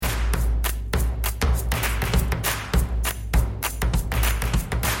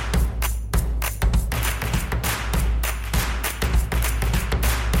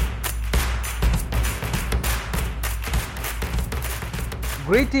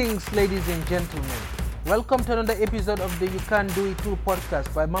Greetings, ladies and gentlemen. Welcome to another episode of the You Can Do It Too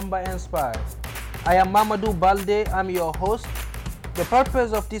podcast by Mamba Inspire. I am Mamadou Balde. I'm your host. The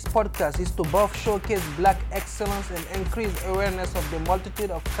purpose of this podcast is to both showcase black excellence and increase awareness of the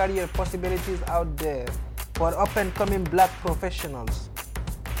multitude of career possibilities out there for up-and-coming black professionals.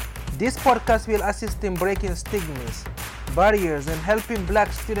 This podcast will assist in breaking stigmas, barriers, and helping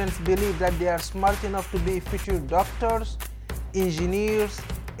black students believe that they are smart enough to be future doctors, engineers,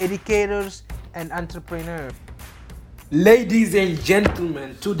 educators, and entrepreneurs. Ladies and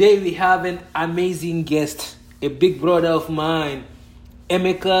gentlemen, today we have an amazing guest, a big brother of mine,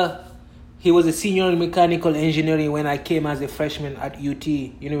 Emeka. He was a senior in mechanical engineering when I came as a freshman at UT,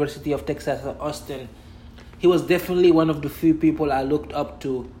 University of Texas at Austin. He was definitely one of the few people I looked up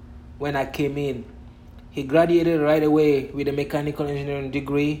to when I came in. He graduated right away with a mechanical engineering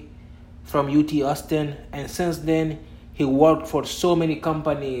degree from UT Austin, and since then, he worked for so many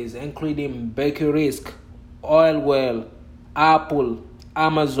companies, including Baker Risk, Oilwell, Apple,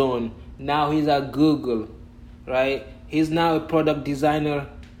 Amazon. Now he's at Google, right? He's now a product designer,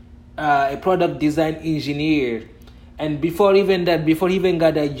 a product design engineer. And before he even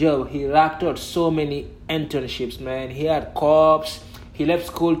got that job, he racked out so many internships, man. He had co-ops. He left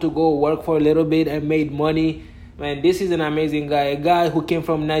school to go work for a little bit and made money. Man, this is an amazing guy. A guy who came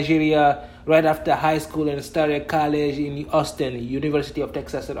from Nigeria right after high school and started college in Austin, University of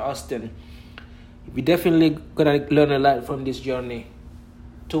Texas at Austin. We definitely gonna learn a lot from this journey.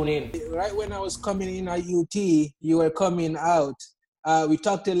 Tune in. Right when I was coming in at UT, you were coming out. We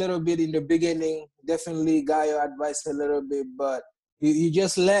talked a little bit in the beginning, definitely got your advice a little bit, but you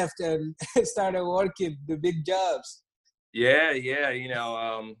just left and started working the big jobs. Yeah.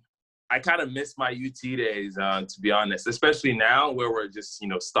 I kind of miss my UT days, to be honest, especially now where we're just,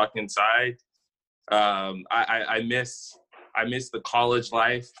 stuck inside. I miss the college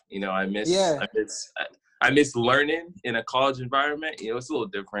life. I miss learning in a college environment. It's a little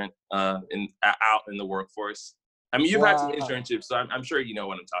different out in the workforce. I mean, you've had some internships, so I'm sure you know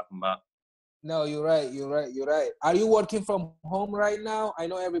what I'm talking about. No, you're right. Are you working from home right now? I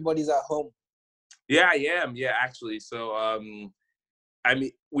know everybody's at home. Yeah, I am. Yeah, actually. So, I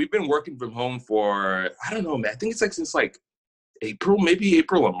mean, we've been working from home for, I don't know, man. I think it's since April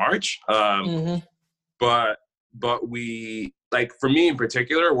or March. But we, for me in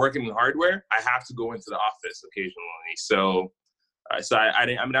particular, working in hardware, I have to go into the office occasionally. So I'll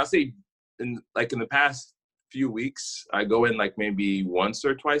say in the past few weeks, I go in maybe once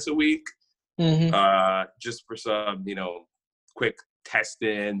or twice a week, just for some, quick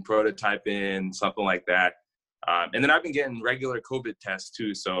testing, prototyping, something like that. And then I've been getting regular COVID tests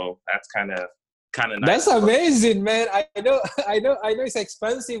too, so that's kind of nice. That's amazing, man. I know it's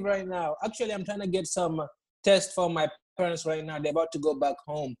expensive right now. Actually, I'm trying to get some tests for my parents right now. They're about to go back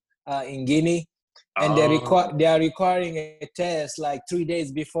home in Guinea, and they are requiring a test 3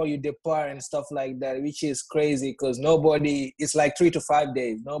 days before you depart and stuff like that, which is crazy because it's 3 to 5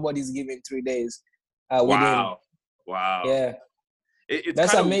 days. Nobody's giving 3 days. Wow. Yeah.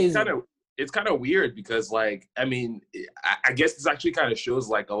 That's amazing. It's kind of weird because I guess this actually kind of shows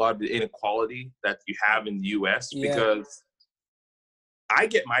a lot of the inequality that you have in the US because I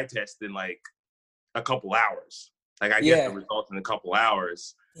get my test in a couple hours. I get the results in a couple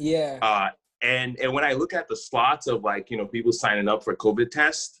hours. Yeah. And when I look at the slots of people signing up for COVID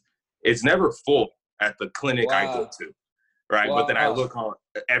tests, it's never full at the clinic I go to. Right. But then I look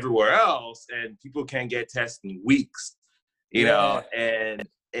everywhere else and people can get tests in weeks, and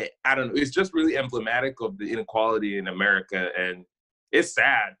I don't know. It's just really emblematic of the inequality in America, and it's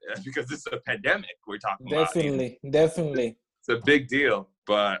sad because it's a pandemic we're talking about. Definitely. It's a big deal.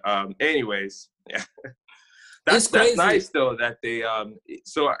 But anyways, yeah, that's nice though that they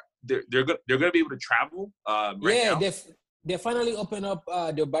so they're gonna be able to travel. Right now. They finally opened up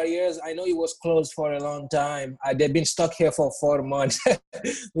the barriers. I know it was closed for a long time. They've been stuck here for 4 months,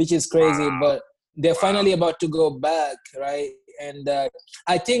 which is crazy. Wow. But they're finally about to go back, right? And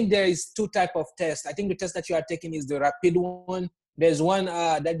I think there is 2 types of tests. I think the test that you are taking is the rapid one. There's one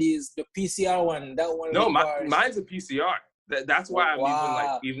that is the PCR one. That one. No, mine's a PCR. That's why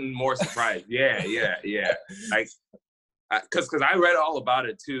I'm even more surprised. Yeah. Because I read all about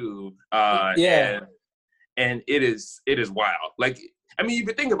it too. And it is wild. If you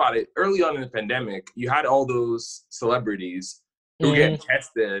think about it, early on in the pandemic, you had all those celebrities who get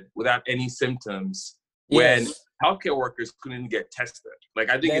tested without any symptoms when healthcare workers couldn't get tested.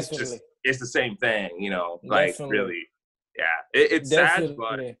 I think it's the same thing, really. Yeah. It's sad,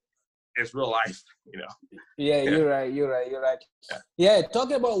 but it's real life, Yeah, you're right. Yeah,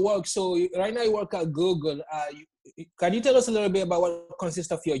 talking about work. So right now you work at Google. can you tell us a little bit about what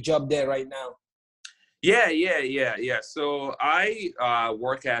consists of your job there right now? Yeah. So I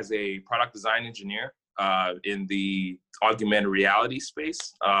work as a product design engineer in the augmented reality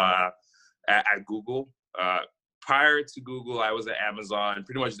space at Google. Prior to Google, I was at Amazon,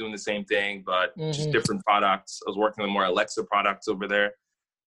 pretty much doing the same thing, but just different products. I was working on more Alexa products over there.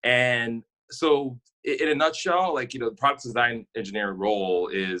 And so in a nutshell, like, the product design engineering role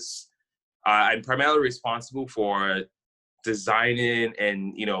is I'm primarily responsible for designing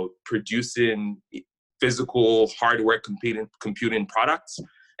and, producing physical hardware computing products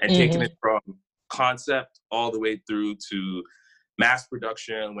and taking it from concept all the way through to mass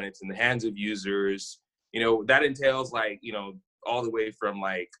production when it's in the hands of users. That entails all the way from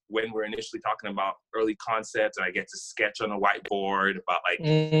like when we're initially talking about early concepts and I get to sketch on a whiteboard about like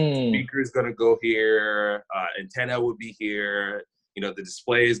speaker is going to go here, antenna will be here, the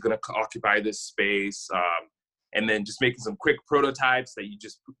display is going to occupy this space. And then just making some quick prototypes that you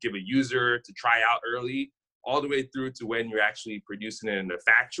just give a user to try out early, all the way through to when you're actually producing it in the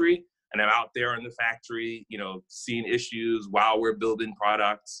factory. And I'm out there in the factory, seeing issues while we're building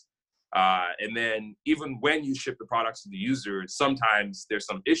products. And then even when you ship the products to the user, sometimes there's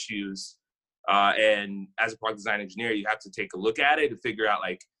some issues. And as a product design engineer, you have to take a look at it to figure out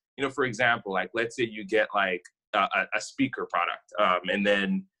for example, let's say you get a speaker product. And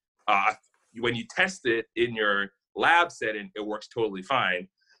then when you test it in your lab setting, it works totally fine.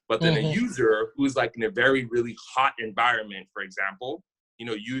 But then a user who's in a very, really hot environment, for example,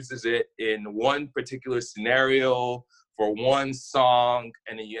 uses it in one particular scenario for one song,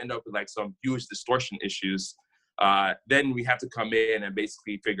 and then you end up with some huge distortion issues. Then we have to come in and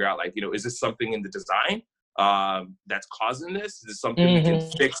basically figure out is this something in the design that's causing this? Is this something we can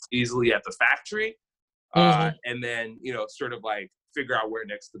fix easily at the factory? And then, sort of figure out where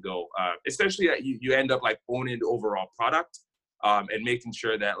next to go. Essentially, that you end up owning the overall product and making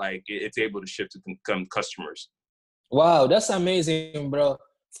sure that it's able to ship to customers. Wow, that's amazing, bro.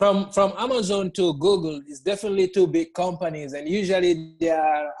 From Amazon to Google, it's definitely two big companies, and usually they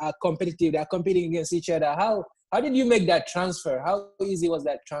are competitive. They are competing against each other. How did you make that transfer? How easy was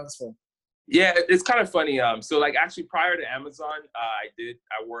that transfer? Yeah, it's kind of funny. So actually prior to Amazon,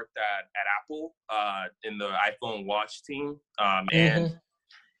 I worked at Apple in the iPhone watch team.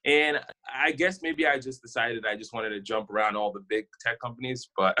 And I guess maybe I just decided I just wanted to jump around all the big tech companies,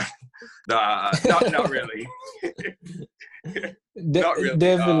 but not really. Not really.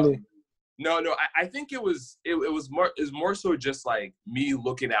 Definitely. No. I think it was more so just me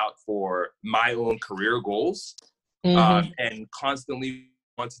looking out for my own career goals and constantly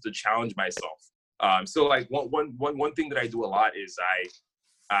wanted to challenge myself. So one thing that I do a lot is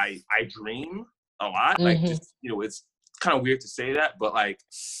I dream a lot. Just it's kind of weird to say that, but I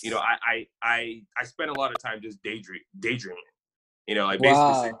spend a lot of time just daydreaming.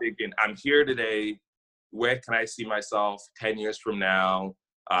 Basically thinking I'm here today. Where can I see myself 10 years from now,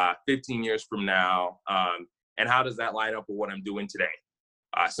 15 years from now, and how does that line up with what I'm doing today?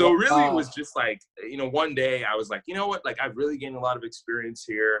 So really, it was just one day I was you know what? I've really gained a lot of experience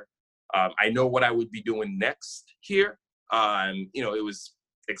here. I know what I would be doing next here. It was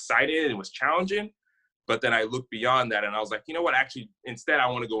exciting, it was challenging, but then I looked beyond that and I was you know what? Actually, instead, I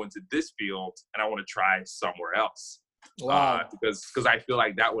want to go into this field and I want to try somewhere else. Wow. Because I feel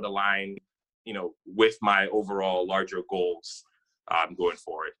that would align, with my overall larger goals going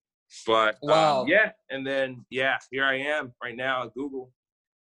forward. But and then here I am right now at Google.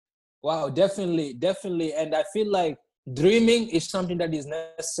 Wow, definitely. And I feel dreaming is something that is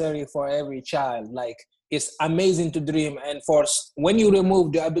necessary for every child. It's amazing to dream. And when you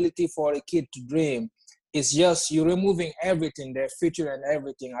remove the ability for a kid to dream, it's just you're removing everything, their future and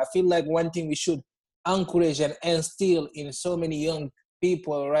everything. I feel one thing we should encourage and instill in so many young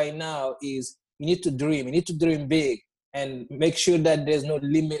people right now is you need to dream. You need to dream big and make sure that there's no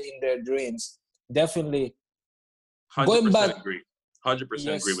limit in their dreams. Definitely. 100% agree. 100%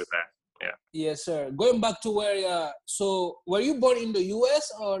 agree with that. Yeah. Yes, sir. Going back to so were you born in the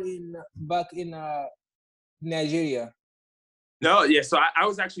US or back in Nigeria? No, yeah. So I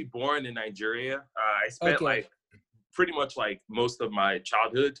was actually born in Nigeria. I spent pretty much most of my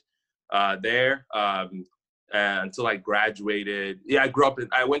childhood there until I graduated. Yeah,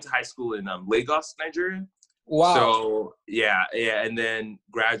 I went to high school in Lagos, Nigeria. Wow. So yeah, and then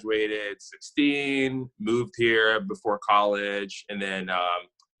graduated 16, moved here before college, and then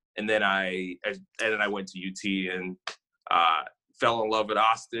I went to UT and fell in love with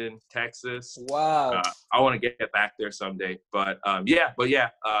Austin, Texas. Wow. I want to get back there someday, but a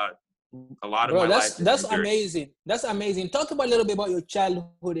lot of my life. That's amazing. That's amazing. Talk about a little bit about your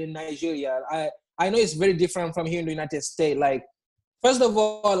childhood in Nigeria. I know it's very different from here in the United States. Like, first of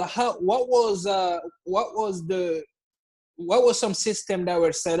all, what was some system that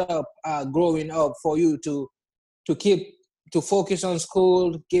were set up growing up for you to keep to focus on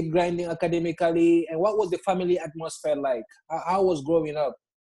school, keep grinding academically, and what was the family atmosphere like? How was growing up?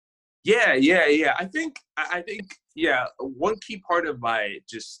 Yeah. I think yeah, one key part of my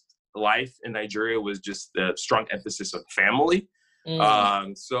just life in Nigeria was just the strong emphasis on family.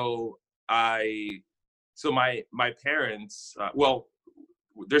 So my parents, well,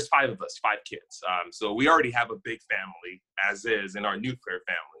 there's five of us, five kids. So we already have a big family as is in our nuclear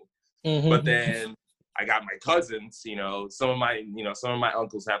family. But then I got my cousins, some of my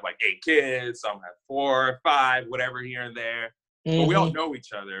uncles have like 8 kids, some have 4, 5, whatever here and there. But we all know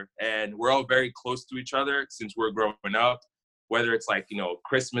each other, and we're all very close to each other since we're growing up, whether it's like,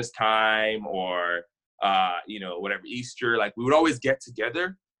 Christmas time or, whatever, Easter, like we would always get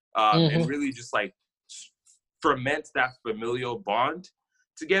together and really just like ferment that familial bond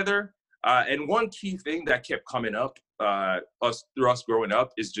together. And one key thing that kept coming up us growing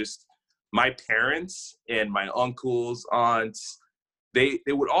up is just my parents and my uncles, aunts, they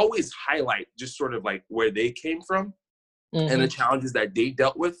would always highlight just sort of like where they came from and the challenges that they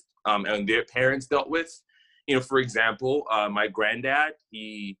dealt with and their parents dealt with. For example, my granddad,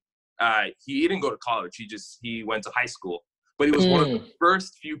 he didn't go to college. He went to high school, but he was one of the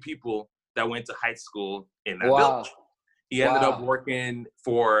first few people that went to high school in that village. He ended up working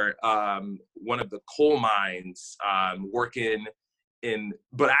for one of the coal mines,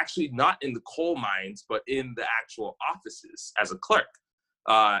 but actually not in the coal mines, but in the actual offices as a clerk,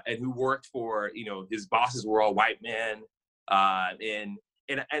 and who worked for, his bosses were all white men, and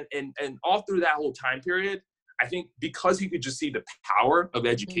all through that whole time period, I think because he could just see the power of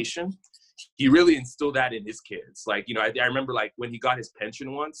education, he really instilled that in his kids. Like, I remember like when he got his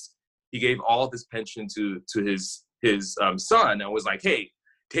pension once, he gave all of his pension to his son and was like, hey,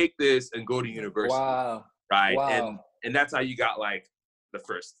 take this and go to university. Right. And that's how you got like the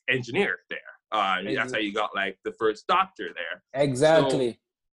first engineer there. That's how you got like the first doctor there. Exactly.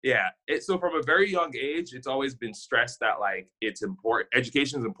 So from a very young age, it's always been stressed that like it's important.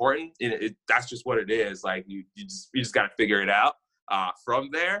 Education is important. And that's just what it is. Like you just got to figure it out from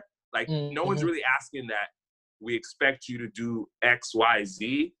there. Like no one's really asking that we expect you to do X, Y,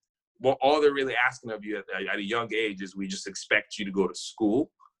 Z. Well, all they're really asking of you at a young age is we just expect you to go to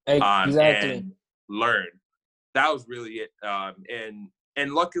school and learn. That was really it.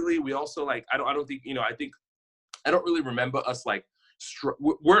 And luckily we also like, I don't think, I don't really remember us like,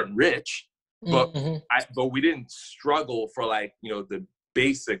 we weren't rich, but we didn't struggle for like, the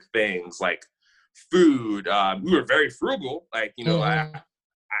basic things like food. We were very frugal. Like,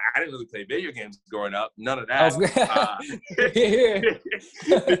 I didn't really play video games growing up. None of that.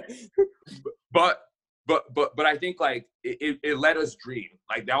 But I think like it let us dream.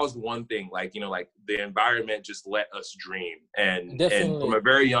 Like that was one thing. Like like the environment just let us dream. And from a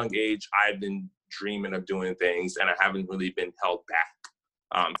very young age, I've been dreaming of doing things, and I haven't really been held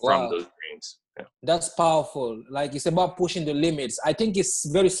back from those dreams. Yeah. That's powerful. Like it's about pushing the limits. I think it's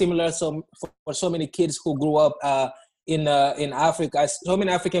very similar. So for so many kids who grew up in Africa, so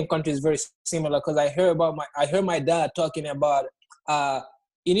many African countries, very similar. Because I heard my dad talking about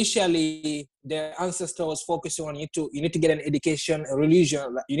initially their ancestor was focusing on you need to get an education, a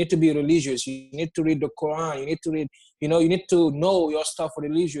religion. You need to be religious. You need to read the Quran. You need to read. You need to know your stuff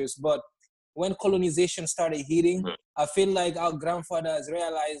religious. But when colonization started hitting, I feel like our grandfathers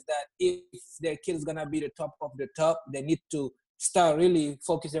realized that if their kids gonna be the top of the top, they need to start really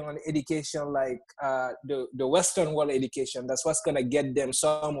focusing on education, like the Western world education. That's what's gonna get them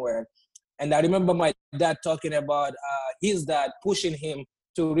somewhere. And I remember my dad talking about his dad pushing him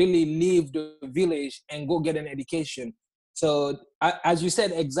to really leave the village and go get an education. So as you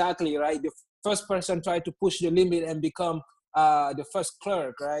said, exactly right. The first person tried to push the limit and become the first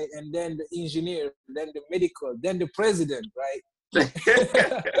clerk, right? And then the engineer, then the medical, then the president, right?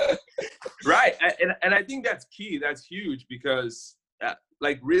 Right. And I think that's key. That's huge because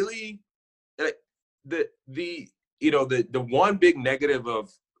like really the one big negative of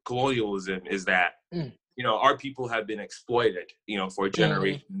colonialism is that, our people have been exploited, for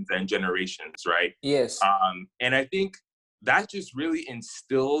generations and generations, right? Yes. And I think that just really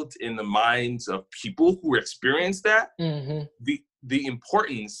instilled in the minds of people who experienced that the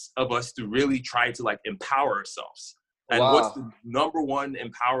importance of us to really try to like empower ourselves. And what's the number one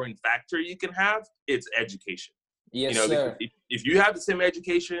empowering factor you can have? It's education. Yes, sir. If you have the same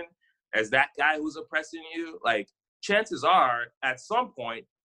education as that guy who's oppressing you, like chances are at some point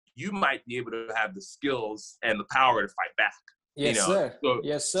you might be able to have the skills and the power to fight back. you Yes, know. sir. So,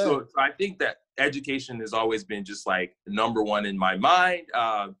 Yes, so, sir. so I think that education has always been just like number one in my mind.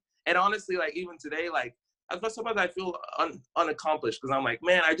 And honestly, like even today, like sometimes I feel unaccomplished because I'm like,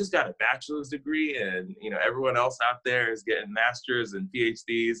 man, I just got a bachelor's degree, and you know everyone else out there is getting masters and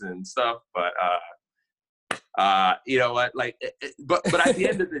PhDs and stuff. But you know what, like, but at the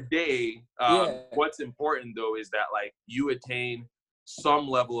end of the day, Yeah. what's important though is that like you attain some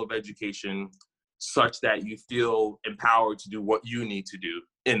level of education such that you feel empowered to do what you need to do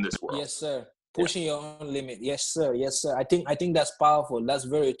in this world. Yes, sir. Yeah. Pushing your own limit. Yes, sir. Yes, sir. I think that's powerful. That's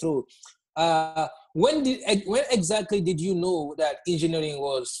very true. When exactly did you know that engineering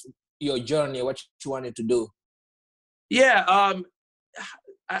was your journey, what you wanted to do? Yeah,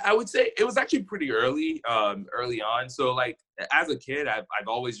 I would say it was actually pretty early on. So like as a kid, I've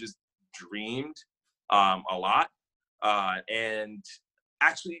always just dreamed a lot, and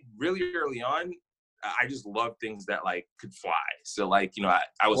actually really early on, I just loved things that like could fly. So like you know,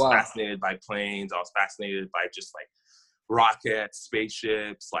 I was Wow. fascinated by planes. I was fascinated by just like rockets,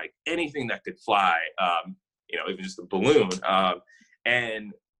 spaceships, like anything that could fly. You know, even just a balloon.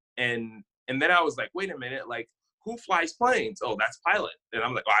 And and and then I was like, wait a minute, like who flies planes? Oh, that's pilot. And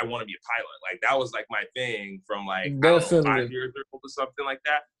I'm like, oh, I want to be a pilot. Like that was like my thing from like I don't know 5 Definitely. years old or something like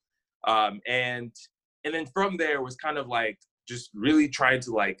that. And then from there was kind of like just really trying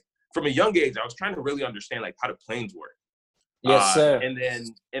to like from a young age I was trying to really understand like how do planes work. Yes, sir.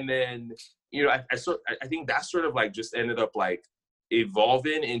 And then you know I think that sort of like just ended up like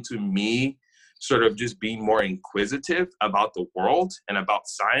evolving into me sort of just being more inquisitive about the world and about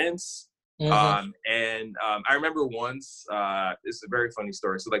science. Mm-hmm. I remember once it's a very funny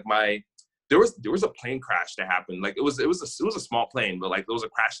story. So like there was a plane crash that happened. Like it was a small plane, but like there was a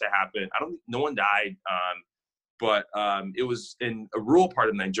crash that happened. No one died, but it was in a rural part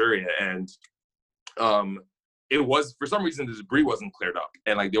of Nigeria, and it was for some reason the debris wasn't cleared up,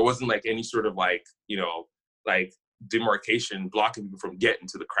 and like there wasn't like any sort of like you know like demarcation blocking people from getting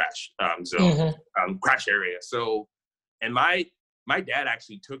to the crash zone, crash area. So, and my dad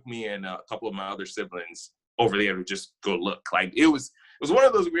actually took me and a couple of my other siblings over there to just go look. Like it was one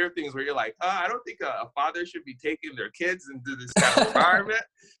of those weird things where you're like, I don't think a father should be taking their kids into this kind of environment.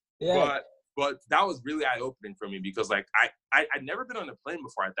 Yeah. But that was really eye-opening for me because like I'd never been on a plane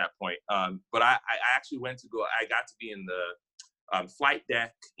before at that point. But I actually I got to be in the flight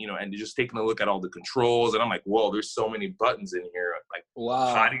deck, you know, and just taking a look at all the controls. And I'm like, whoa, there's so many buttons in here. Like,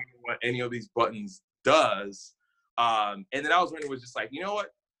 Wow. how do you know what any of these buttons does? And then I was when it was just like, you know what?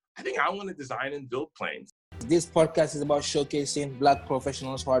 I think I want to design and build planes. This podcast is about showcasing Black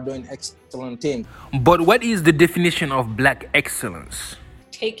professionals who are doing excellent things. But what is the definition of Black excellence?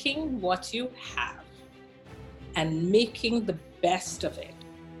 Taking what you have and making the best of it.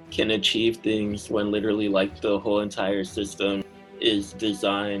 Can achieve things when literally like the whole entire system is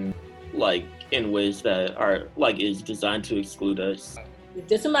designed like in ways that are like is designed to exclude us. It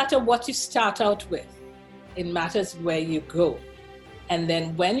doesn't matter what you start out with. It matters where you go. And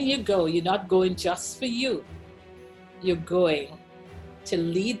then when you go, you're not going just for you. You're going to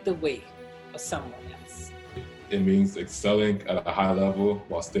lead the way for someone else. It means excelling at a high level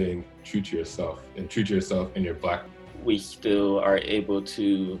while staying true to yourself and true to yourself in your Black. We still are able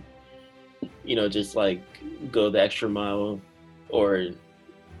to, you know, just like go the extra mile or,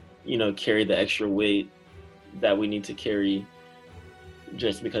 you know, carry the extra weight that we need to carry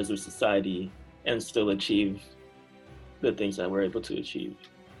just because of society and still achieve the things that we're able to achieve.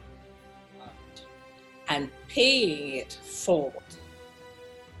 And paying it forward.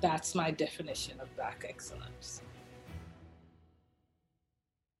 That's my definition of Black excellence.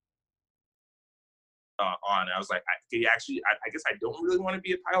 On. I was like, I guess I don't really want to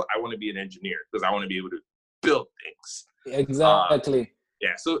be a pilot. I want to be an engineer because I want to be able to build things. Exactly.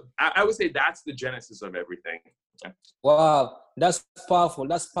 Yeah, so I would say that's the genesis of everything. Wow, that's powerful.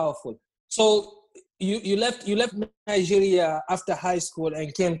 That's powerful. So you left Nigeria after high school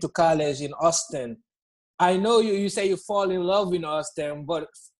and came to college in Austin. I know you say you fall in love in Austin, but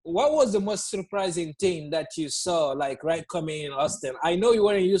what was the most surprising thing that you saw, like right coming in Austin? I know you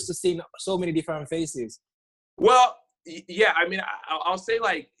weren't used to seeing so many different faces. Well, yeah, I mean, I'll say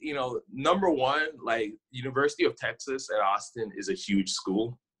like, you know, number one, like University of Texas at Austin is a huge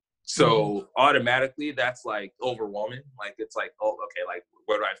school. So automatically that's like overwhelming. Like, it's like, oh, okay, like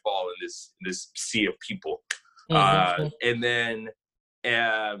where do I fall in this sea of people? And then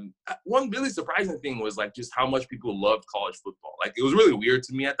one really surprising thing was like just how much people loved college football. Like it was really weird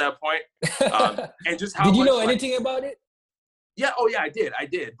to me at that point. And just how did you much, know anything about it? Yeah, oh yeah, I did.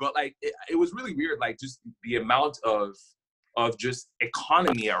 But like it was really weird, like just the amount of just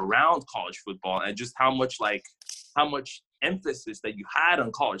economy around college football and just how much emphasis that you had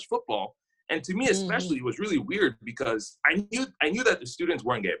on college football. And to me, especially, it was really weird because I knew that the students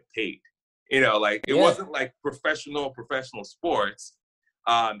weren't getting paid. Like it wasn't like professional sports.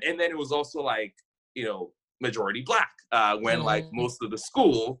 And then it was also like, majority Black, when like most of the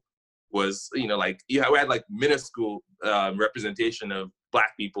school was, like, we had like minuscule representation of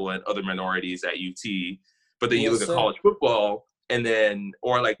Black people and other minorities at UT. But then you look at college football and then,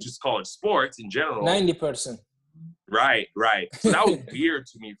 or like just college sports in general. 90%. Right. So that was weird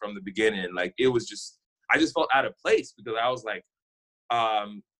to me from the beginning. Like it was just, I just felt out of place because I was like, I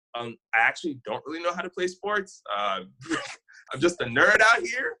actually don't really know how to play sports. I'm just a nerd out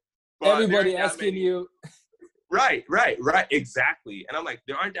here. Everybody asking you. Right, exactly. And I'm like,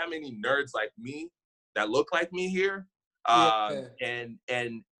 there aren't that many nerds like me that look like me here.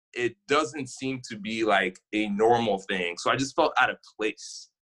 And it doesn't seem to be like a normal thing. So I just felt out of place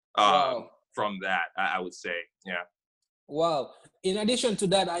from that, I would say. Yeah. Wow. In addition to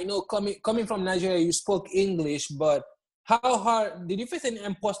that, I know coming from Nigeria, you spoke English, but how hard did you face any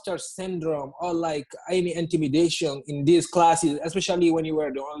imposter syndrome or like any intimidation in these classes, especially when you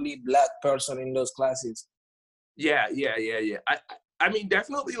were the only Black person in those classes? Yeah. I mean,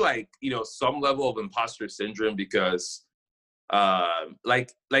 definitely like, some level of imposter syndrome because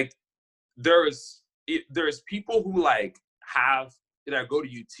like there's people who like that go to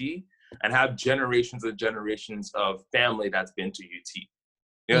UT and have generations and generations of family that's been to UT.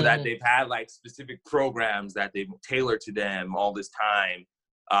 That they've had like specific programs that they've tailored to them all this time.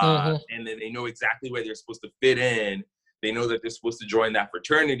 And then they know exactly where they're supposed to fit in. They know that they're supposed to join that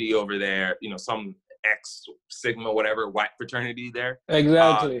fraternity over there, some X, Sigma, whatever, white fraternity there.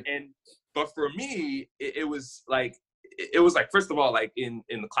 Exactly. But for me, it was like, first of all, like in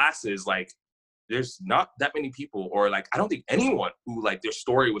the classes, like there's not that many people, or like, I don't think anyone who like their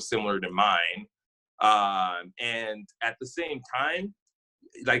story was similar to mine. And at the same time,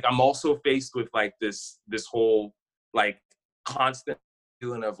 like I'm also faced with like this whole like constant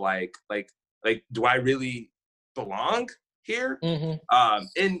feeling of like do I really belong here? And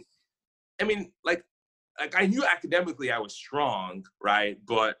I mean, like I knew academically I was strong, right?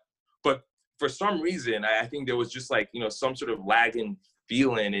 But for some reason, I think there was just like, some sort of lagging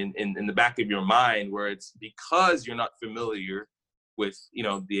feeling in the back of your mind where it's because you're not familiar with,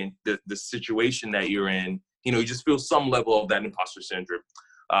 the situation that you're in, you just feel some level of that imposter syndrome.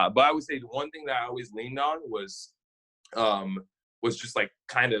 But I would say the one thing that I always leaned on was just like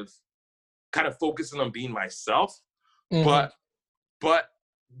kind of focusing on being myself, but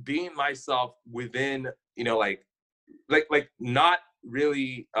being myself within, like not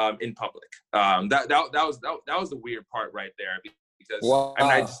really in public. That was the weird part right there because I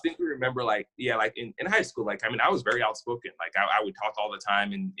mean, I distinctly remember like in high school, like, I mean, I was very outspoken. Like I would talk all the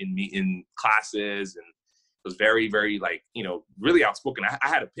time in classes and was very, very like, really outspoken. I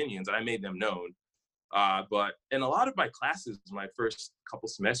had opinions and I made them known. But in a lot of my classes, my first couple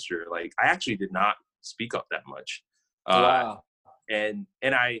semester, like I actually did not speak up that much. And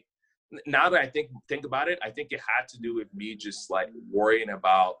I, now that I think about it, I think it had to do with me just like worrying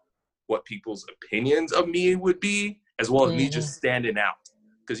about what people's opinions of me would be, as well as me just standing out.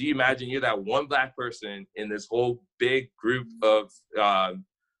 Because you imagine you're that one Black person in this whole big group of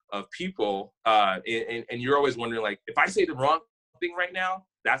people, and you're always wondering like, if I say the wrong thing right now,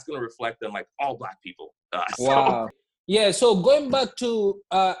 that's going to reflect on like all Black people. Yeah. So going back to,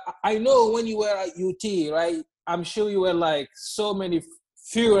 I know when you were at UT, right? I'm sure you were like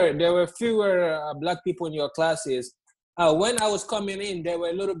there were fewer Black people in your classes. When I was coming in, there were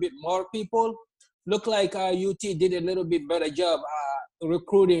a little bit more people. Looked like UT did a little bit better job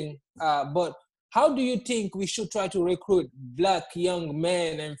recruiting. But how do you think we should try to recruit Black young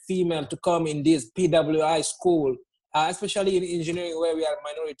men and female to come in this PWI school, especially in engineering where we are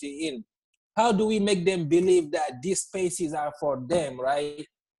minority in? How do we make them believe that these spaces are for them, right?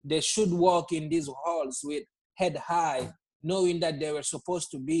 They should walk in these halls with head high, knowing that they were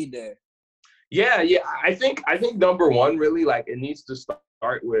supposed to be there. Yeah. I think number one, really, like it needs to start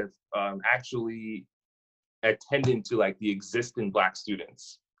with actually attending to like the existing Black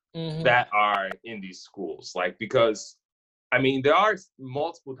students that are in these schools. Like, because I mean, there are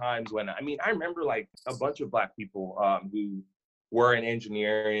multiple times when, I mean, I remember like a bunch of Black people who were in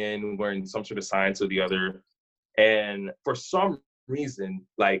engineering, were in some sort of science or the other, and for some reason,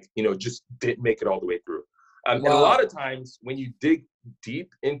 like, just didn't make it all the way through. And a lot of times when you dig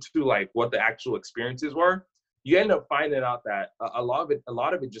deep into like what the actual experiences were, you end up finding out that a lot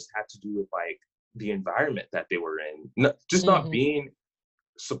of it just had to do with like the environment that they were in, not being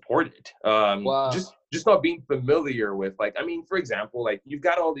supported, just not being familiar with, like, I mean, for example, like you've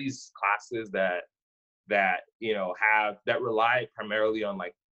got all these classes that that, that rely primarily on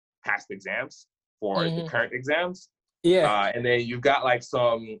like past exams for the current exams. Yeah. And then you've got like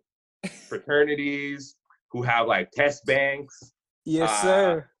some fraternities who have like test banks. Yes,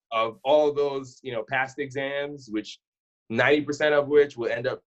 sir. Of all those, past exams, which 90% of which will end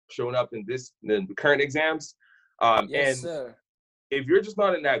up showing up in the current exams. Yes, and sir. if you're just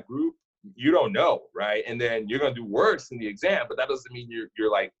not in that group, you don't know, right? And then you're gonna do worse in the exam, but that doesn't mean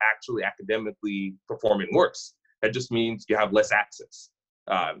you're like actually academically performing worse. That just means you have less access.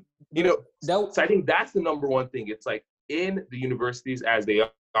 So I think that's the number one thing. It's like in the universities as they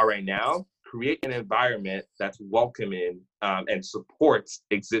are right now, create an environment that's welcoming and supports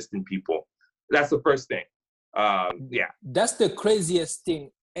existing people. That's the first thing. That's the craziest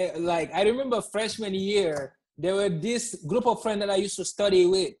thing. Like I remember freshman year, there were this group of friends that I used to study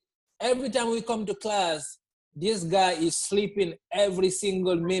with. Every time we come to class, this guy is sleeping every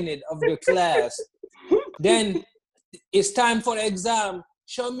single minute of the class. Then it's time for exam.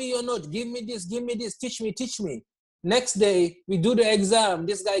 Show me your note. Give me this. Teach me. Next day, we do the exam.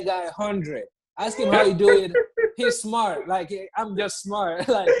 This guy got 100. Ask him how he do it. He's smart. Like, I'm just smart.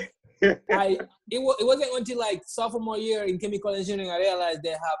 Like, it wasn't until like sophomore year in chemical engineering I realized they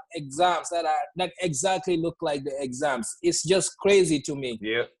have exams that exactly look like the exams. It's just crazy to me.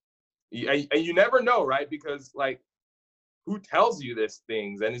 Yeah. And you never know, right? Because like, who tells you these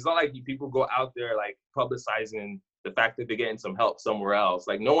things? And it's not like people go out there like publicizing the fact that they're getting some help somewhere else.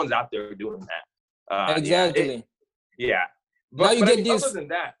 Like no one's out there doing that. Exactly. But, now you get this. Other than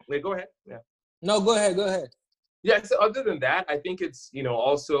that, like, go ahead. Yeah. No, go ahead. Yeah. So other than that, I think it's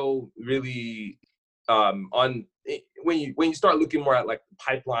also really when you start looking more at like the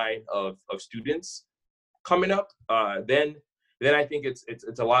pipeline of students coming up, then I think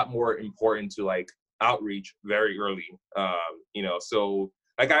it's a lot more important to like outreach very early. So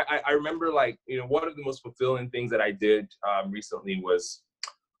like I remember like one of the most fulfilling things that I did recently was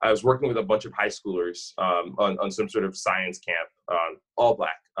I was working with a bunch of high schoolers on some sort of science camp, all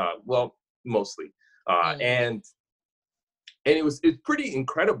Black, well mostly, and it's pretty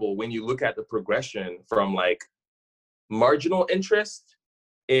incredible when you look at the progression from like marginal interest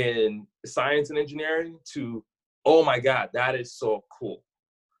in science and engineering to, oh my God, that is so cool.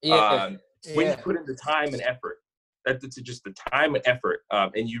 When you put in the time and effort, that's just the time and effort,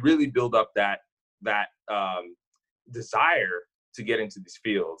 and you really build up that desire to get into these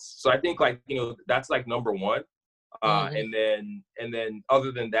fields. So I think like, that's like number one. And then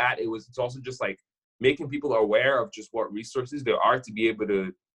other than that, it's also just like making people aware of just what resources there are to be able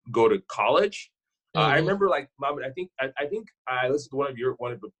to go to college. I remember like, Mohammed, I think I listened to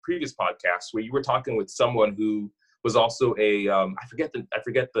one of the previous podcasts where you were talking with someone who was also I forget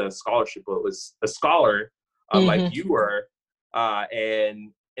the scholarship, but it was a scholar like you were,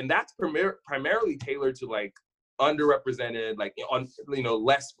 and that's primarily tailored to like underrepresented, like on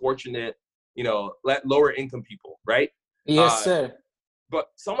less fortunate, lower income people, right? Yes, sir. But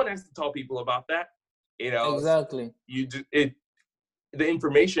someone has to tell people about that, Exactly. The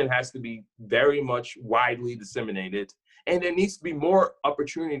information has to be very much widely disseminated, and there needs to be more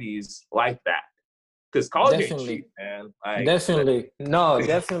opportunities like that. Because college ain't cheap, man. Definitely. No,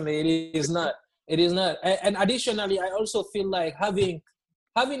 definitely it is not. It is not. And additionally, I also feel like having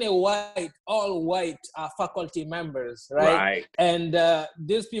all white faculty members, right? And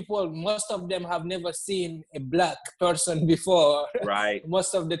these people, most of them have never seen a Black person before. Right.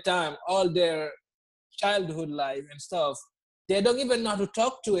 Most of the time, all their childhood life and stuff, they don't even know how to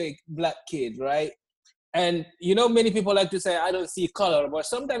talk to a Black kid, right? And many people like to say, I don't see color, but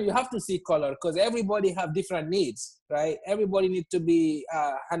sometimes you have to see color because everybody have different needs, right? Everybody needs to be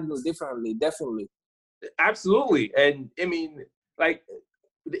handled differently, definitely. Absolutely. And I mean, like,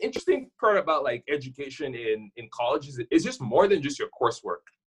 the interesting part about like education in college is it's just more than just your coursework.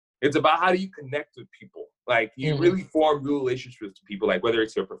 It's about how do you connect with people. Like you really form good relationships with people, like whether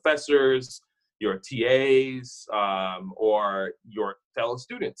it's your professors, your TAs, or your fellow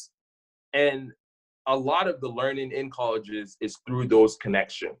students. And a lot of the learning in colleges is through those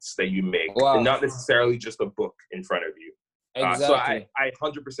connections that you make, and not necessarily just a book in front of you. Exactly. So I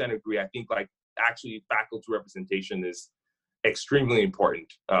 100% agree. I think like actually faculty representation is extremely important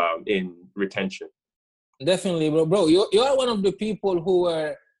in retention. Definitely, bro. You are one of the people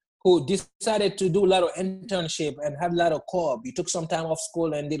who decided to do a lot of internship and have a lot of co-op. You took some time off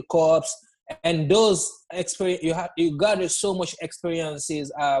school and did co-ops, and those experience you gathered so much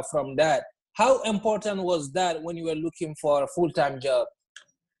experiences from that. How important was that when you were looking for a full-time job?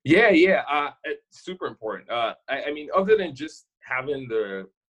 Yeah, it's super important. I mean, other than just having the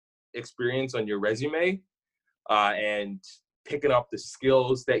experience on your resume, and picking up the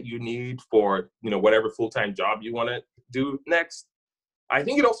skills that you need for, whatever full-time job you want to do next. I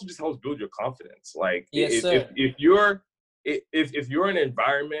think it also just helps build your confidence. Like Yes, if you're in an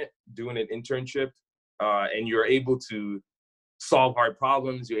environment doing an internship and you're able to solve hard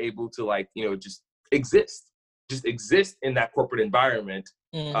problems, you're able to just exist in that corporate environment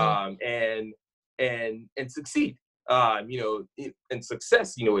and succeed. And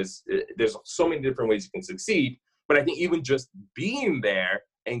success, is there's so many different ways you can succeed. But I think even just being there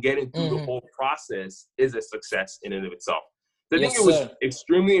and getting through the whole process is a success in and of itself. So I think it was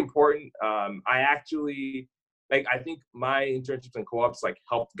extremely important. I think my internships and co-ops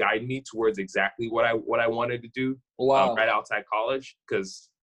helped guide me towards exactly what I wanted to do right outside college. Because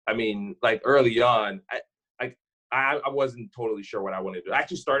early on, I wasn't totally sure what I wanted to do. I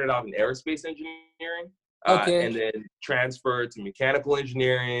actually started out in aerospace engineering and then transferred to mechanical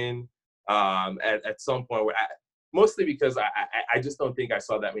engineering at some point. Mostly because I just don't think I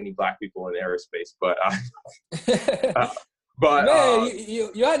saw that many Black people in aerospace, but man,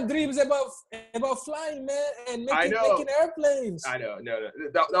 you had dreams about flying, man, and making airplanes. I know, no,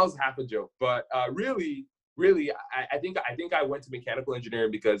 that was half a joke, but really, I think I went to mechanical engineering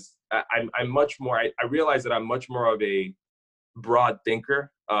because I'm much more. I realize that I'm much more of a broad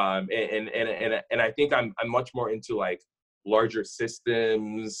thinker, and I think I'm much more into larger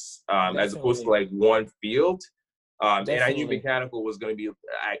systems as opposed to one field. And I knew mechanical was going to be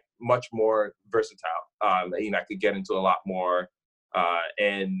much more versatile. I could get into a lot more.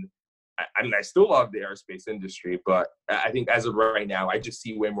 And I still love the aerospace industry, but I think as of right now, I just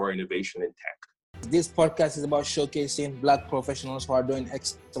see way more innovation in tech. This podcast is about showcasing Black professionals who are doing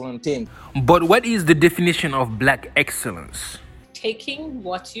excellent things. But what is the definition of Black excellence? Taking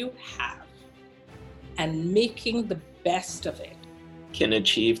what you have and making the best of it. Can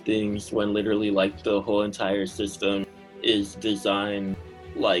achieve things when literally the whole entire system is designed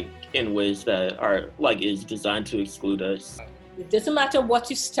in ways that are is designed to exclude us. It doesn't matter what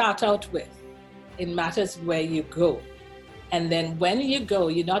you start out with. It matters where you go. And then when you go,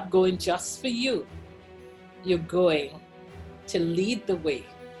 you're not going just for you. You're going to lead the way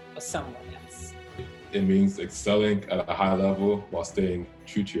for someone else. It means excelling at a high level while staying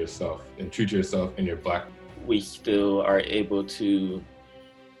true to yourself and true to yourself in your Black. We still are able to,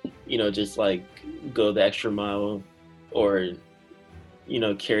 just go the extra mile or,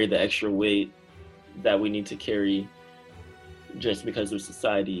 carry the extra weight that we need to carry just because of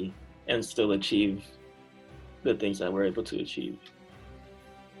society and still achieve the things that we're able to achieve.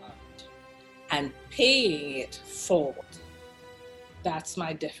 And paying it forward. That's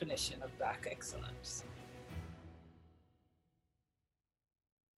my definition of Black excellence.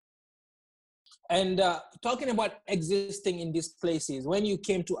 And talking about existing in these places, when you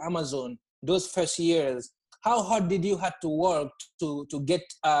came to Amazon, those first years, how hard did you have to work to get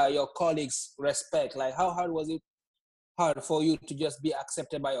your colleagues' respect? How hard was it for you to just be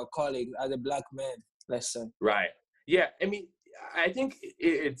accepted by your colleagues as a Black man, let's say? Right. Yeah. I think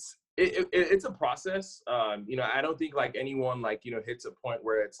it's a process. I don't think anyone hits a point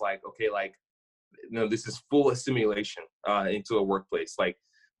where it's okay, this is full assimilation into a workplace.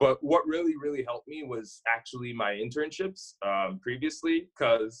 But what really, really helped me was actually my internships previously,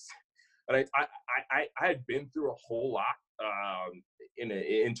 because I had been through a whole lot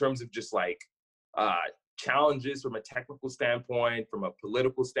in terms of just challenges from a technical standpoint, from a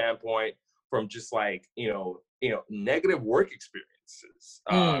political standpoint, from just negative work experiences.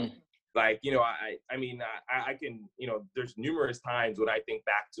 I can, there's numerous times when I think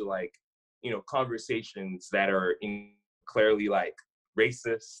back to conversations that are clearly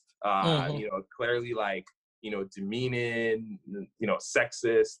racist, clearly demeaning,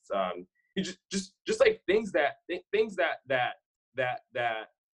 sexist, just things that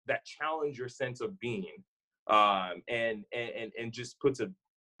challenge your sense of being, and just puts a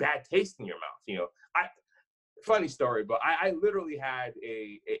bad taste in your mouth. Funny story, but I literally had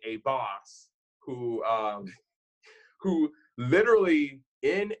a boss who literally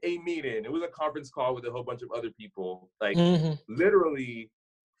in a meeting, it was a conference call with a whole bunch of other people, literally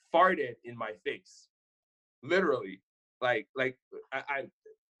farted in my face. Literally. I'm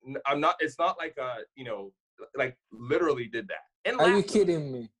not, it's not literally did that. And are you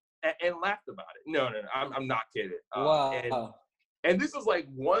kidding me? And laughed about it. No, I'm not kidding. Wow. And this was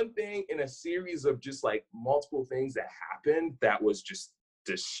one thing in a series of just multiple things that happened that was just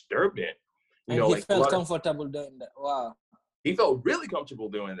disturbing. And he felt comfortable doing that. Wow. He felt really comfortable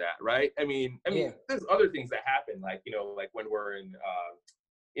doing that, right? Yeah. There's other things that happen, when we're in,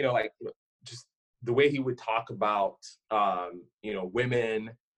 just the way he would talk about,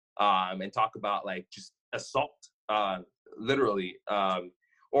 women, and talk about just assault, literally.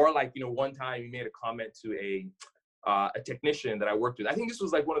 Or like, you know, one time you made a comment to a technician that I worked with. I think this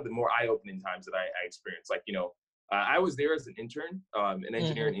was like one of the more eye-opening times that I experienced. Like, you know, I was there as an intern, an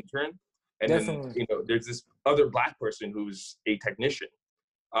engineering intern. And Definitely. then, you know, there's this other Black person who's a technician.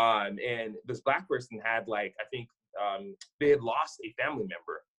 And this Black person had like, I think they had lost a family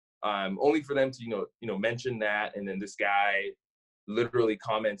member, only for them to, you know, mention that. And then this guy literally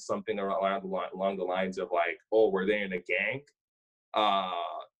comments something along the lines of like, oh, were they in a gang?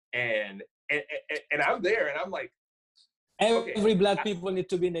 And I'm there and I'm like, every Black people need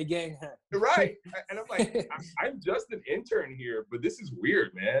to be in a gang. Right. And I'm like, I'm just an intern here, but this is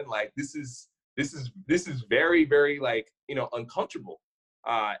weird, man. Like, this is very, very like, you know, uncomfortable.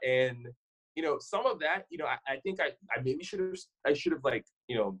 And, you know, some of that, you know, I think I maybe should have like,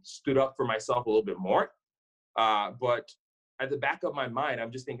 you know, stood up for myself a little bit more. But at the back of my mind,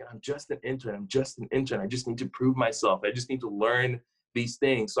 I'm just thinking, I'm just an intern. I just need to prove myself. I just need to learn these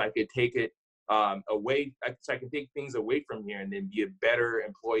things so I could take it away, so I can take things away from here and then be a better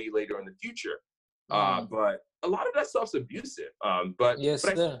employee later in the future. But a lot of that stuff's abusive. But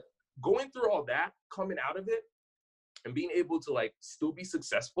going through all that, coming out of it, and being able to like still be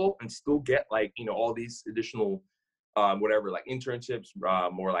successful and still get like, you know, all these additional whatever, like internships,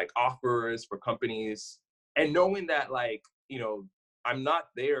 or like offers for companies, and knowing that like, you know, I'm not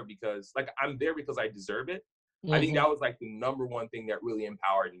there because like I'm there because I deserve it. I think that was like the number one thing that really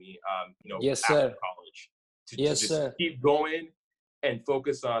empowered me, you know, after college to just keep going and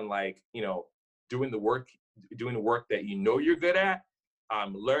focus on like, you know, doing the work that you know you're good at,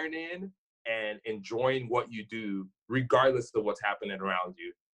 learning and enjoying what you do, regardless of what's happening around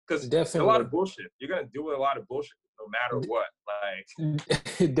you. Because there's a lot of bullshit. You're gonna deal with a lot of bullshit no matter what.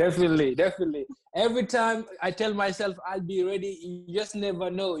 Like definitely. Every time I tell myself I'll be ready, you just never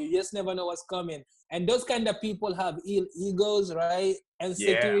know. You just never know what's coming. And those kind of people have egos, right?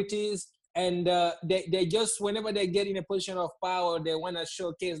 Insecurities. Yeah. And they just, whenever they get in a position of power, they want to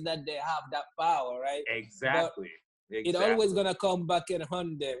showcase that they have that power, right? Exactly. It's always going to come back and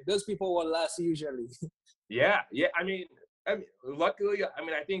hunt them. Those people will last usually. Yeah. I mean, luckily,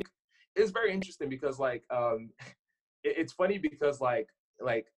 I think it's very interesting because like, it's funny because like,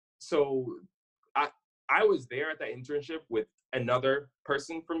 so I was there at that internship with another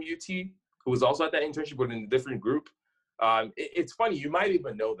person from UT who was also at that internship, but in a different group. It's funny, you might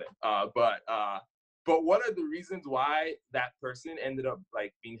even know them, but one of the reasons why that person ended up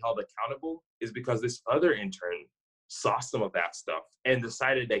like being held accountable is because this other intern saw some of that stuff and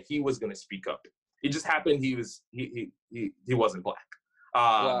decided that he was going to speak up. It just happened he wasn't Black,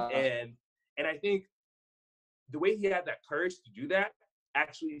 and I think the way he had that courage to do that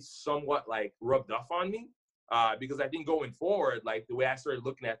actually somewhat like rubbed off on me. Because I think going forward, like the way I started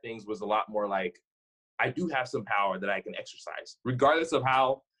looking at things was a lot more like, I do have some power that I can exercise, regardless of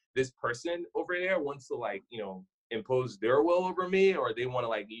how this person over there wants to like, you know, impose their will over me, or they want to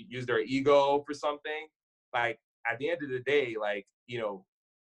like use their ego for something. Like at the end of the day, like, you know,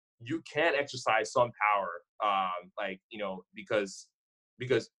 you can exercise some power, like, you know, because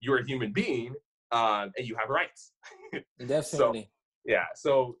you're a human being, and you have rights. Definitely.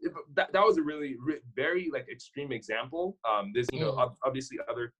 So that was a really very like extreme example. There's, you know, obviously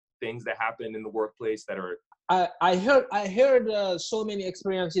other things that happen in the workplace that are. I heard so many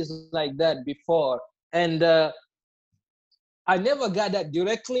experiences like that before, and I never got that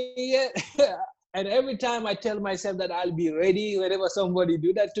directly yet. And every time I tell myself that I'll be ready, whenever somebody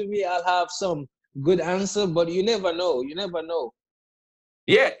do that to me, I'll have some good answer. But you never know.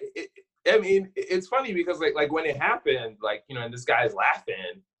 Yeah. I mean, it's funny because like when it happened, like, you know, and this guy's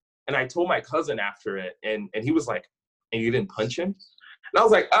laughing, and I told my cousin after it, and he was like, "And you didn't punch him?" And I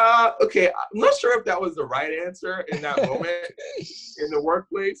was like, okay, I'm not sure if that was the right answer in that moment in the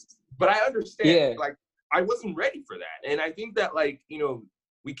workplace, but I understand, like, I wasn't ready for that. And I think that, like, you know,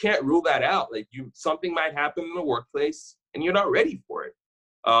 we can't rule that out. Like, something might happen in the workplace and you're not ready for it.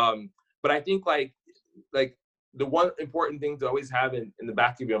 But I think like the one important thing to always have in the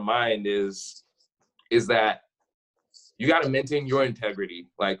back of your mind is that you got to maintain your integrity,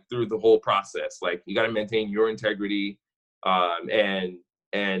 like through the whole process. Like you got to maintain your integrity, and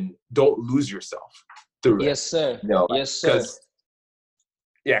don't lose yourself through it. Yes, sir. You know, yes, sir.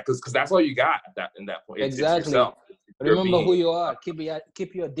 Because that's all you got in that point. Exactly. It's yourself. Remember who you are.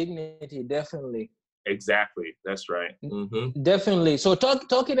 Keep your dignity. Definitely. Exactly. That's right. Mm-hmm. Definitely. So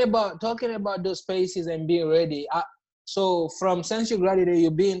talking about those spaces and being ready. So since you graduated,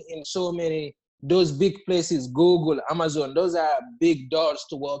 you've been in so many those big places, Google, Amazon. Those are big doors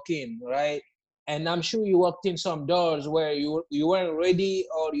to walk in, right? And I'm sure you walked in some doors where you weren't ready,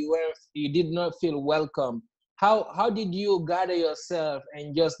 or you did not feel welcome. how did you gather yourself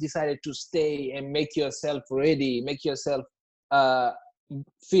and just decided to stay and make yourself ready, make yourself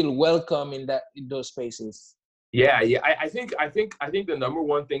feel welcome in those spaces? Yeah. I think the number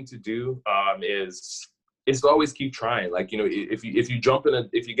one thing to do is to always keep trying. Like, if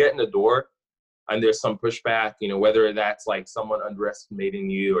you get in the door and there's some pushback, whether that's like someone underestimating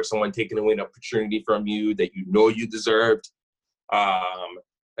you or someone taking away an opportunity from you that you deserved.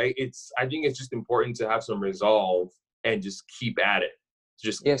 I think it's just important to have some resolve and just keep at it.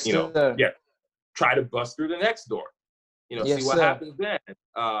 Just, Yes, sir. try to bust through the next door, Yes, see what sir. happens then.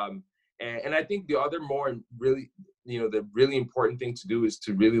 And I think the other the really important thing to do is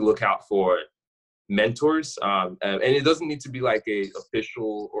to really look out for mentors. And it doesn't need to be like a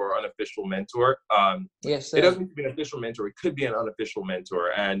official or unofficial mentor. Yes, sir. It doesn't need to be an official mentor. It could be an unofficial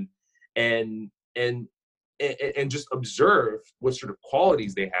mentor, and just observe what sort of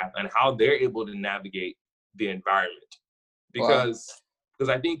qualities they have and how they're able to navigate the environment. Because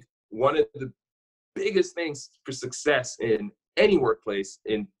I think one of the biggest things for success in any workplace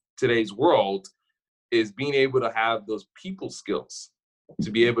in today's world is being able to have those people skills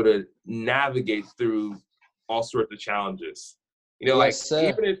to be able to navigate through all sorts of challenges. Yes, sir.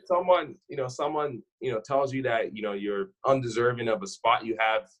 Even if someone tells you that, you're undeserving of a spot you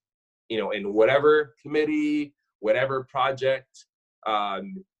have, in whatever committee, whatever project,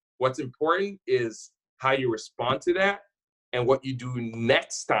 what's important is how you respond to that and what you do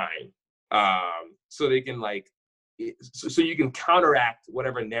next time. So they can so you can counteract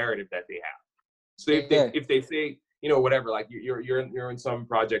whatever narrative that they have. So if they say, whatever, like you're in some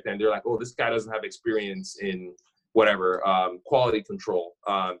project and they're like, oh, this guy doesn't have experience in whatever, quality control.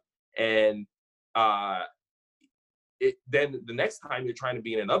 Then the next time you're trying to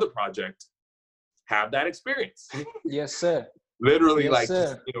be in another project, have that experience. Yes, sir. Literally, yes,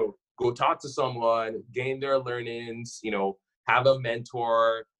 just, go talk to someone, gain their learnings, have a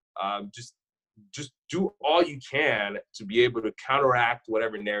mentor, just do all you can to be able to counteract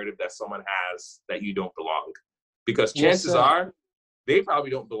whatever narrative that someone has that you don't belong. Because chances are they probably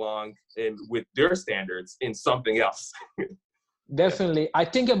don't belong with their standards in something else. Definitely. I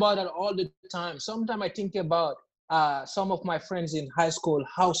think about it all the time. Sometimes I think about some of my friends in high school,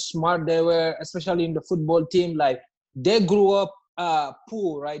 how smart they were, especially in the football team. Like they grew up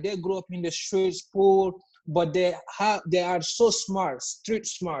poor, right? They grew up in the streets poor, but they are so smart, street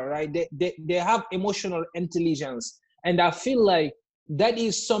smart, right? They have emotional intelligence. And I feel like that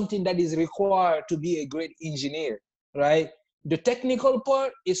is something that is required to be a great engineer, right? The technical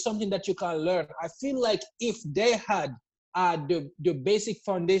part is something that you can learn. I feel like if they had the basic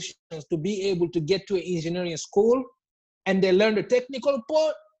foundations to be able to get to an engineering school and they learn the technical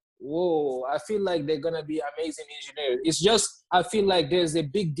part, whoa, I feel like they're gonna be amazing engineers. It's just, I feel like there's a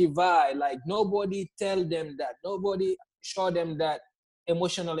big divide. Like nobody tell them that, nobody show them that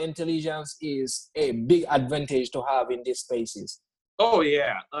emotional intelligence is a big advantage to have in these spaces. Oh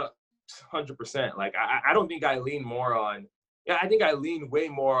yeah, 100%. Like I don't think I lean more on, I think I lean way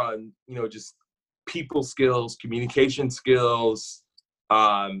more on, just people skills, communication skills,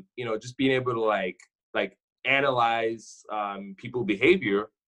 just being able to like analyze people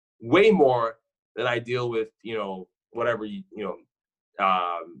behavior way more than I deal with, whatever,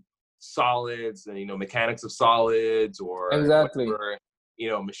 solids and, mechanics of solids or exactly. whatever,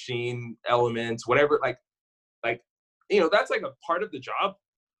 machine elements, whatever, that's like a part of the job,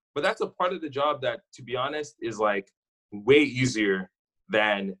 but that's a part of the job that, to be honest, is like way easier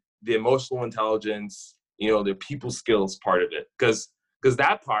than the emotional intelligence, the people skills part of it. Because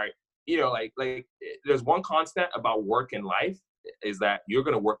that part, like there's one constant about work and life is that you're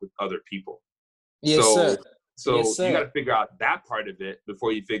going to work with other people. Yes, sir. So yes, sir. You got to figure out that part of it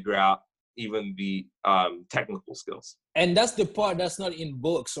before you figure out even the technical skills. And that's the part that's not in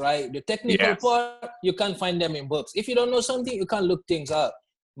books, right? The technical part, you can't find them in books. If you don't know something, you can't look things up,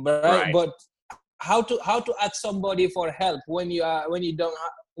 right? But how to ask somebody for help when you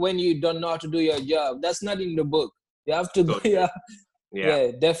don't know how to do your job, that's not in the book. You have to go.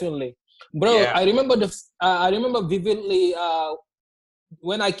 Yeah, definitely, bro. Yeah. I remember vividly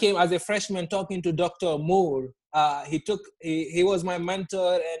when I came as a freshman talking to Dr. Moore. He was my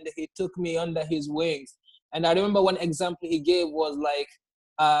mentor and he took me under his wings. And I remember one example he gave was like,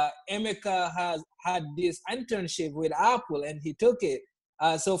 Emeka has had this internship with Apple and he took it.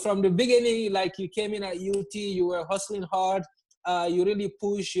 So from the beginning, like you came in at UT, you were hustling hard, you really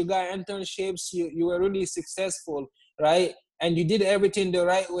pushed, you got internships, you were really successful, right? And you did everything the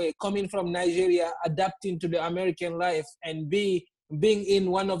right way, coming from Nigeria, adapting to the American life and being in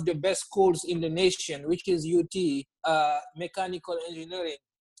one of the best schools in the nation, which is UT, mechanical engineering.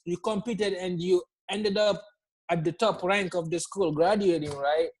 You competed and you ended up at the top rank of the school, graduating,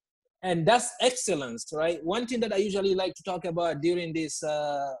 right? And that's excellence, right? One thing that I usually like to talk about during this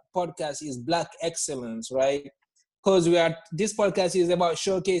podcast is Black excellence, right? Because this podcast is about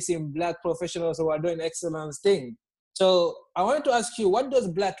showcasing Black professionals who are doing excellence thing. So I wanted to ask you, what does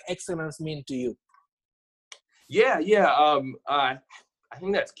Black excellence mean to you? Yeah. I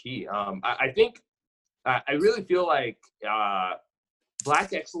think that's key. I think I really feel like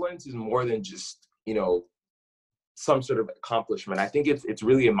Black excellence is more than just, some sort of accomplishment. I think it's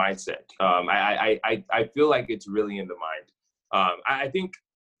really a mindset. I feel like it's really in the mind. I think,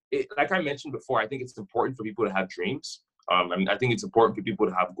 like I mentioned before, I think it's important for people to have dreams. I think it's important for people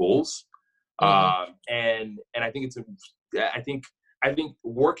to have goals. And I think I think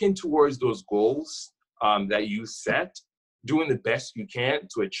working towards those goals that you set, doing the best you can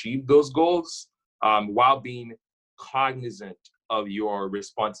to achieve those goals, while being cognizant of your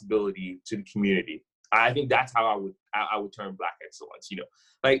responsibility to the community. I think that's how I would term Black excellence.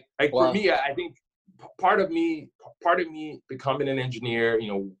 Like wow. For me, I think part of me becoming an engineer,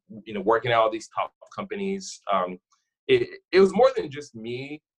 working at all these top companies, it was more than just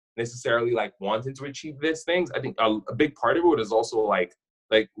me necessarily like wanting to achieve these things. I think a big part of it is also like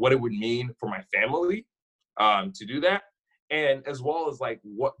what it would mean for my family to do that, and as well as like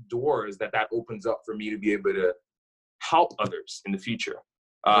what doors that opens up for me to be able to help others in the future.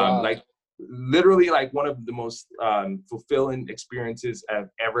 Wow. Like literally like one of the most fulfilling experiences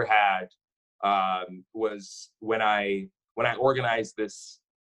I've ever had was when I organized this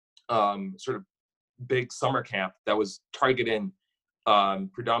sort of big summer camp that was targeting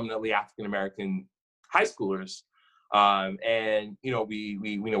predominantly African American high schoolers, and we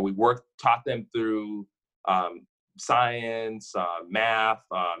taught them through science, math,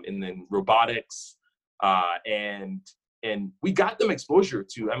 and then robotics, and we got them exposure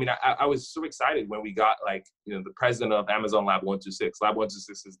to. I mean, I was so excited when we got the president of Amazon Lab 126. Lab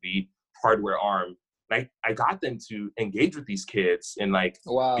 126 is the hardware arm. I got them to engage with these kids and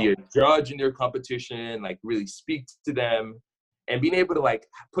wow. be a judge in their competition, really speak to them, and being able to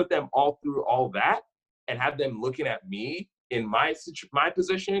put them all through all that and have them looking at me in my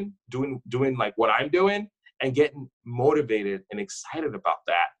position, doing what I'm doing and getting motivated and excited about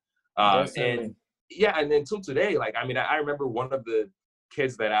that. And then till today, I remember one of the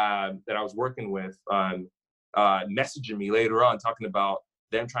kids that I was working with messaging me later on talking about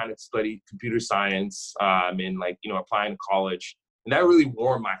them trying to study computer science and applying to college, and that really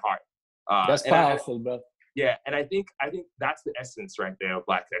warmed my heart. That's powerful, bro. Yeah, and I think that's the essence right there of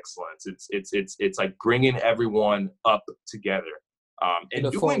Black excellence. It's like bringing everyone up together,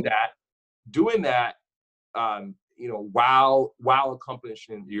 and doing that, while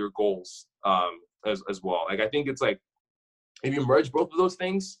accomplishing your goals as well. I think it's if you merge both of those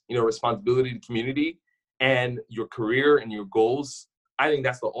things, responsibility to community and your career and your goals, I think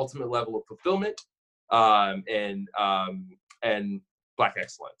that's the ultimate level of fulfillment and Black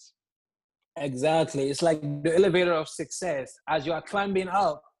excellence. Exactly. It's like the elevator of success. As you are climbing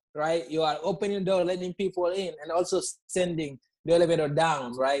up, right, you are opening the door, letting people in, and also sending the elevator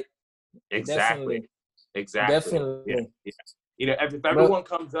down, right? Exactly. Definitely. Yeah. If everyone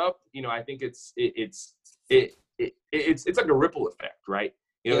comes up, I think it's like a ripple effect, right?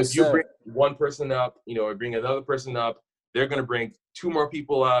 If you bring one person up, or bring another person up, they're going to bring two more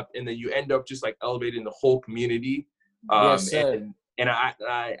people up, and then you end up just elevating the whole community. Yes, sir. And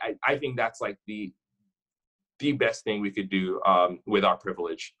I think that's the best thing we could do with our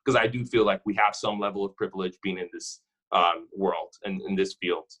privilege, because I do feel like we have some level of privilege being in this world and in this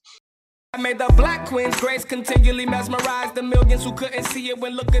field. I made the Black queen's grace continually mesmerize the millions who couldn't see it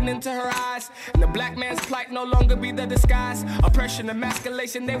when looking into her eyes. And the Black man's plight no longer be the disguise. Oppression,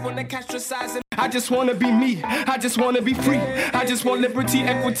 emasculation, they want to castricize it. I just want to be me. I just want to be free. I just want liberty,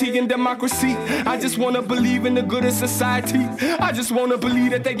 equity, and democracy. I just want to believe in the good of society. I just want to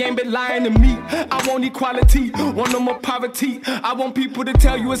believe that they ain't been lying to me. I want equality, want no more poverty. I want people to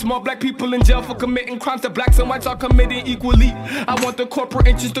tell you it's more Black people in jail for committing crimes that Blacks and whites are committing equally. I want the corporate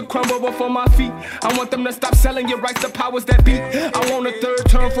interests to crumble before my feet. I want them to stop selling your rights to powers that be. I want a third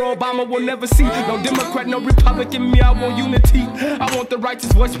term for Obama, we'll never see. No Democrat, no Republican, me, I want unity. I want the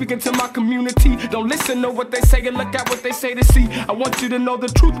righteous voice speaking to my community. Don't listen to what they say and look at what they say to see. I want you to know the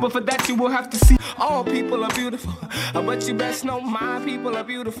truth, but for that you will have to see. All people are beautiful, but you best know my people are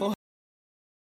beautiful.